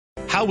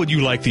How would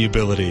you like the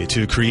ability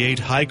to create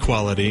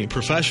high-quality,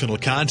 professional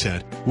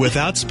content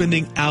without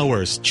spending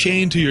hours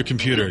chained to your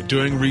computer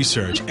doing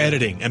research,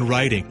 editing, and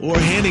writing, or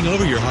handing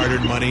over your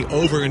hard-earned money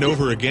over and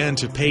over again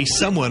to pay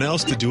someone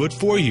else to do it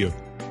for you?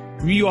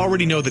 You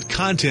already know that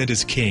content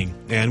is king,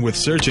 and with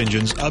search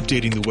engines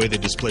updating the way they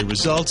display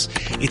results,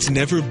 it's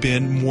never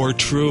been more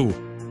true.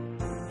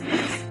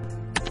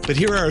 But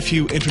here are a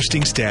few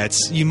interesting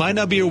stats you might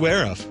not be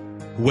aware of.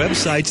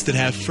 Websites that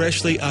have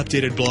freshly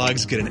updated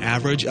blogs get an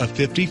average of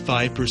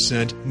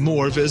 55%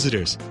 more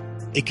visitors.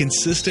 A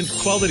consistent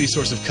quality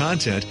source of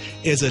content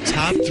is a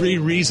top 3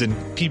 reason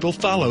people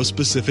follow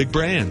specific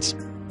brands.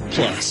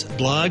 Plus,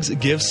 blogs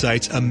give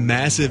sites a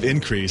massive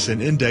increase in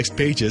indexed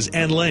pages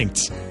and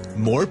links.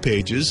 More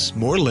pages,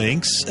 more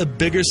links, a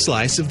bigger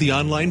slice of the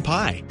online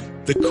pie.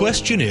 The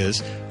question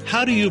is,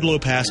 how do you blow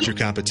past your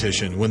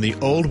competition when the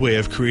old way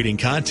of creating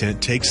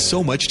content takes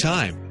so much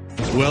time?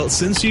 Well,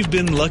 since you've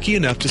been lucky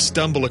enough to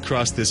stumble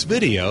across this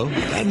video,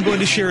 I'm going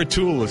to share a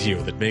tool with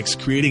you that makes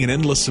creating an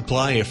endless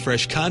supply of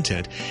fresh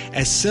content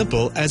as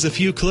simple as a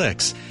few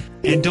clicks.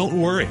 And don't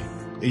worry,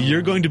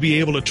 you're going to be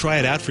able to try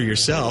it out for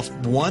yourself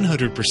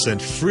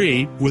 100%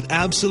 free with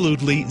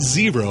absolutely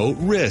zero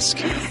risk.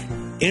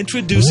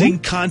 Introducing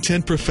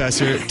Content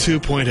Professor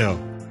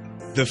 2.0.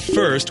 The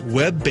first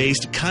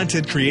web-based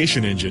content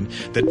creation engine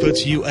that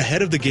puts you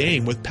ahead of the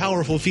game with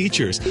powerful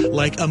features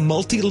like a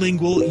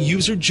multilingual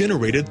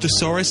user-generated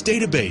thesaurus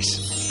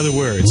database. In other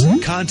words,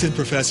 Content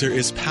Professor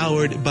is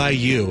powered by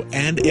you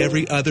and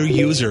every other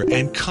user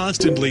and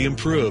constantly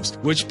improves,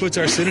 which puts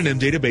our synonym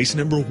database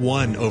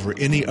 #1 over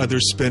any other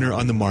spinner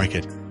on the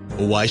market.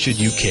 Why should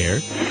you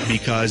care?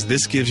 Because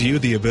this gives you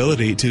the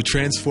ability to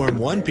transform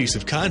one piece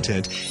of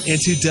content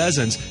into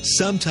dozens,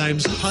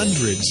 sometimes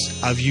hundreds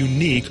of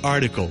unique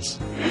articles.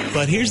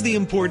 But here's the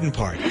important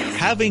part.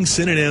 Having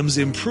synonyms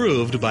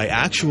improved by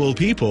actual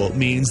people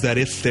means that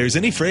if there's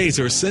any phrase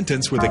or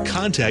sentence where the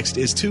context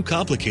is too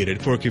complicated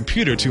for a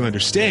computer to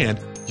understand,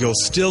 you'll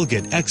still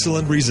get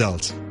excellent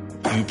results.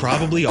 You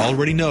probably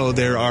already know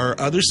there are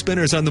other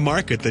spinners on the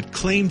market that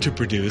claim to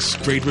produce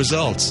great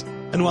results.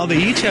 And while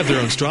they each have their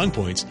own strong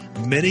points,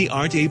 many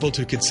aren't able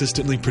to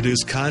consistently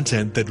produce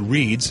content that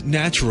reads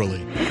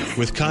naturally.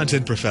 With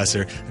Content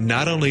Professor,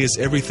 not only is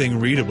everything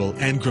readable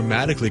and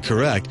grammatically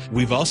correct,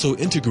 we've also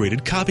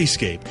integrated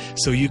Copyscape,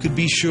 so you can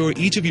be sure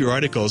each of your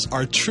articles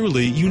are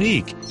truly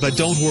unique. But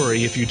don't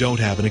worry if you don't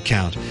have an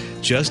account.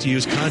 Just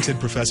use Content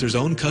Professor's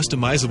own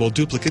customizable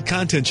duplicate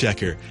content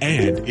checker.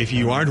 And if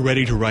you aren't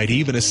ready to write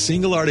even a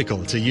single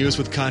article to use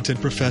with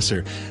Content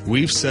Professor,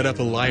 we've set up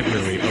a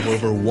library of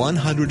over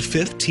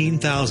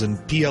 115,000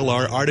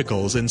 PLR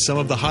articles in some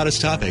of the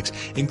hottest topics,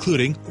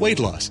 including weight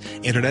loss,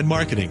 internet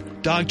marketing,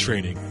 dog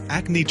training,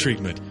 acne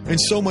treatment, and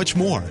so much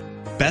more.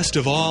 Best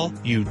of all,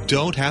 you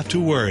don't have to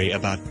worry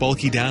about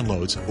bulky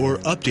downloads or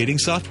updating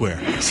software.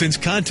 Since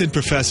Content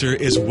Professor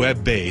is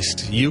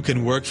web-based, you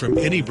can work from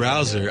any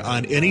browser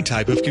on any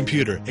type of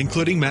computer,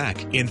 including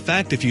Mac. In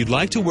fact, if you'd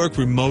like to work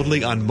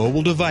remotely on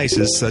mobile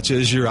devices such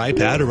as your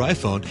iPad or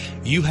iPhone,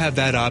 you have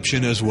that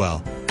option as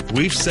well.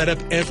 We've set up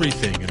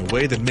everything in a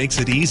way that makes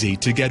it easy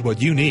to get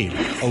what you need.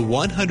 A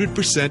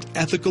 100%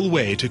 ethical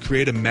way to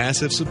create a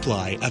massive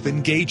supply of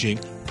engaging,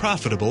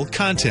 profitable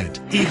content.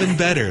 Even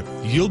better,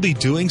 you'll be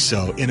doing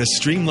so in a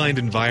streamlined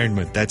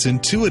environment that's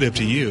intuitive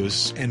to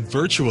use and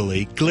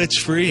virtually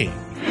glitch-free.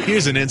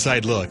 Here's an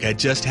inside look at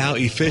just how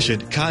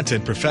efficient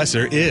Content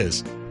Professor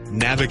is.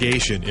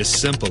 Navigation is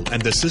simple,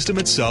 and the system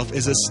itself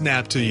is a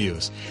snap to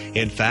use.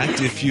 In fact,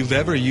 if you've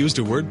ever used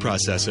a word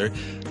processor,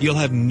 you'll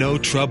have no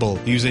trouble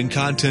using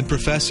Content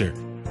Professor.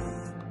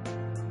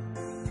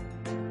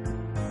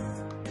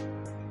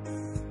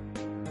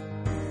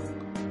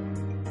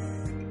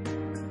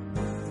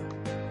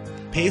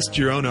 Paste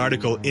your own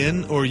article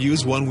in or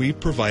use one we've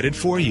provided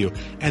for you,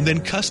 and then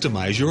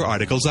customize your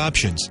article's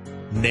options.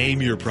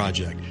 Name your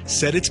project,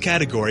 set its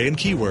category and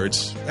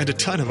keywords, and a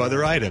ton of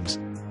other items.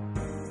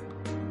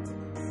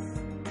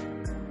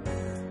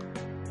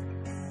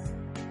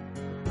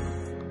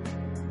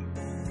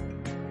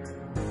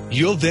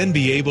 You'll then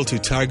be able to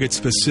target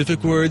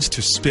specific words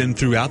to spin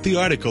throughout the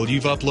article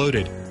you've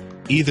uploaded.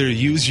 Either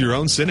use your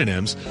own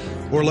synonyms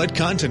or let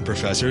Content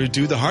Professor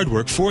do the hard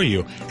work for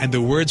you, and the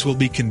words will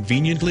be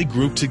conveniently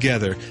grouped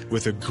together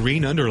with a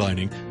green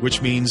underlining,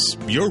 which means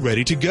you're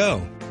ready to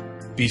go.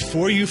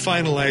 Before you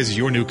finalize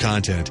your new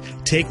content,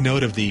 take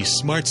note of the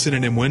Smart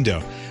Synonym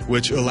window,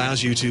 which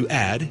allows you to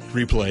add,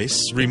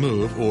 replace,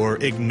 remove, or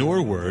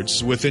ignore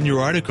words within your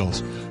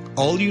articles.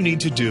 All you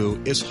need to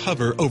do is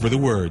hover over the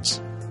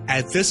words.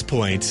 At this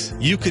point,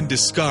 you can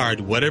discard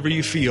whatever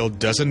you feel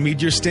doesn't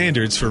meet your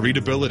standards for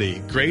readability,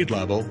 grade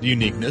level,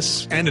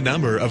 uniqueness, and a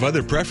number of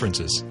other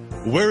preferences.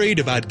 Worried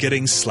about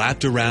getting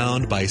slapped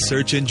around by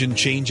search engine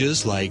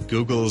changes like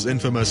Google's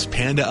infamous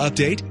Panda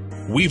update?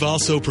 We've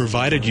also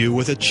provided you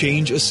with a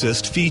Change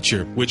Assist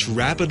feature, which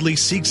rapidly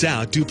seeks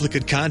out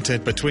duplicate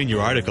content between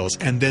your articles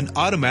and then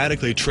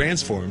automatically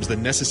transforms the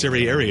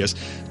necessary areas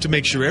to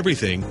make sure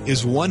everything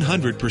is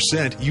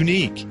 100%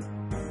 unique.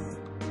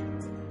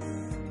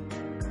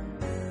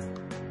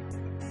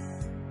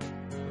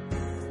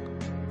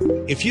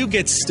 If you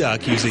get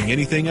stuck using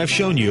anything I've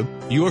shown you,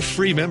 your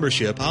free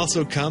membership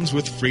also comes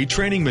with free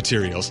training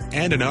materials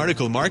and an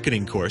article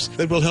marketing course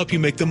that will help you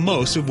make the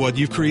most of what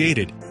you've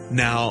created.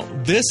 Now,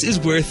 this is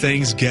where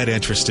things get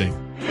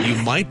interesting. You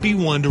might be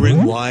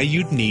wondering why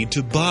you'd need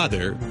to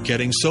bother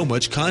getting so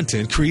much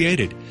content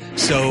created.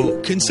 So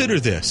consider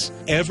this.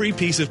 Every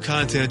piece of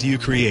content you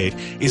create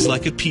is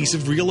like a piece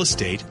of real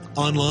estate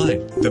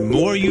online. The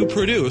more you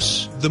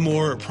produce, the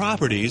more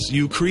properties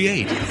you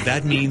create.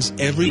 That means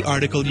every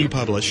article you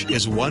publish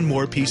is one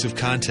more piece of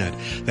content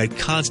that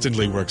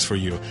constantly works for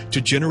you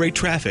to generate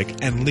traffic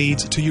and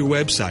leads to your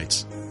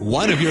websites.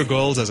 One of your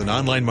goals as an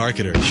online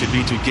marketer should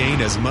be to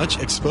gain as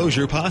much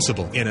exposure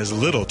possible in as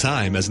little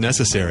time as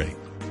necessary.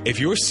 If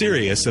you're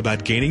serious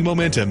about gaining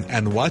momentum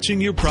and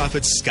watching your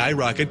profits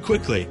skyrocket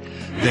quickly,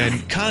 then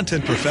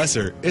Content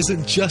Professor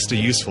isn't just a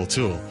useful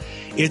tool.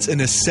 It's a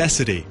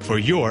necessity for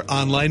your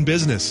online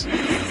business.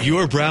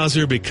 Your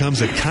browser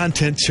becomes a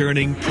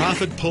content-churning,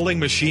 profit-pulling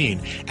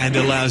machine and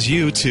allows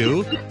you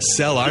to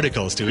sell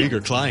articles to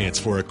eager clients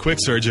for a quick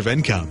surge of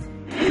income,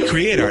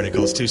 create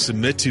articles to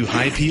submit to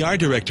high PR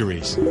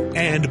directories,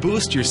 and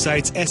boost your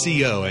site's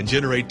SEO and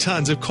generate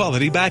tons of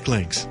quality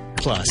backlinks.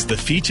 Plus, the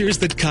features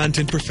that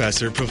Content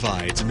Professor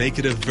provides make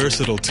it a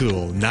versatile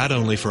tool not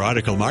only for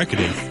article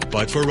marketing,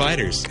 but for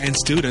writers and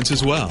students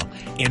as well.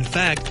 In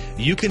fact,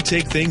 you can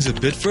take things a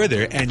bit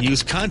further and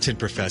use Content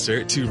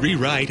Professor to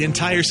rewrite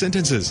entire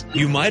sentences.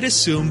 You might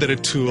assume that a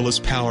tool as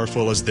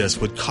powerful as this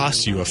would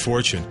cost you a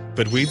fortune,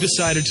 but we've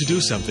decided to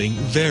do something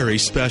very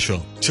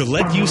special. To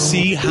let you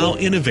see how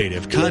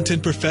innovative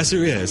Content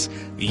Professor is,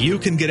 you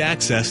can get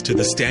access to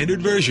the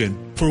standard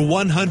version for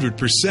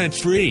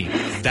 100% free.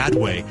 That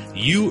way,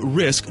 you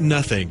risk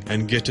nothing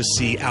and get to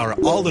see our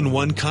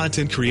all-in-one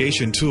content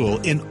creation tool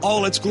in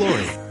all its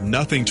glory.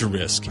 Nothing to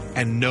risk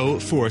and no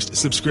forced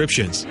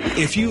subscriptions.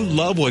 If you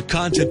love what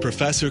Content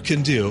Professor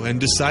can do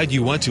and decide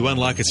you want to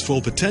unlock its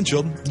full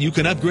potential, you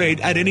can upgrade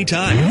at any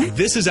time.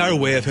 This is our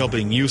way of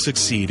helping you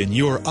succeed in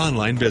your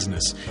online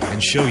business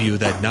and show you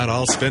that not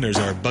all spinners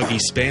are buggy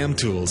spam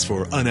tools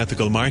for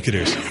unethical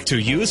marketers. To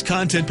use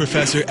Content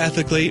Professor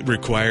ethically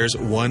requires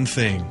one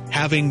thing: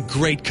 having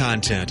great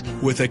content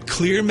with a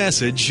clear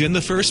message in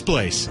the first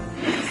place.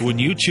 When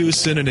you choose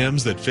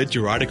synonyms that fit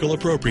your article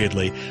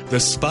appropriately, the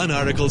spun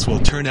articles will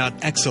turn out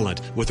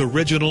excellent with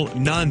original,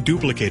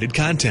 non-duplicated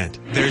content.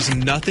 There's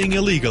nothing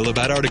illegal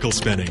about article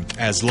spinning,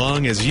 as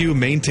long as you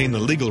maintain the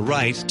legal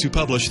right to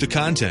publish the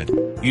content.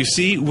 You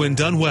see, when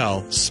done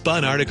well,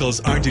 spun articles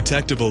aren't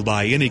detectable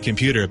by any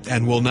computer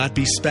and will not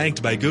be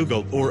spanked by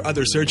Google or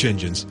other search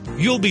engines.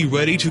 You'll be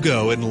ready to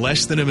go in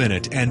less than a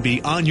minute and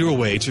be on your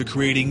way to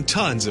creating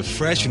tons of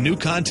fresh new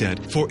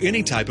content for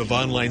any type of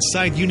online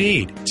site you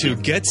need. To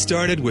get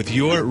started with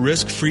your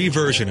risk-free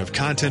version of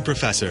Content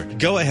Professor,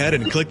 go ahead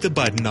and click the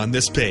button on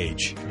this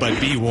page. But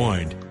be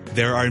warned,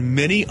 there are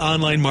many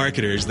online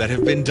marketers that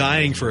have been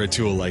dying for a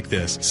tool like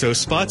this, so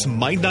spots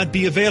might not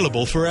be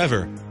available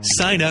forever.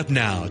 Sign up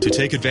now to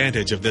take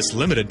advantage of this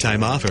limited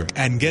time offer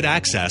and get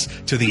access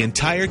to the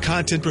entire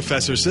Content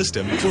Professor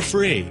system for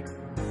free.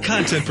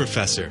 Content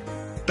Professor.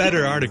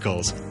 Better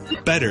articles,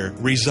 better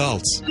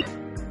results.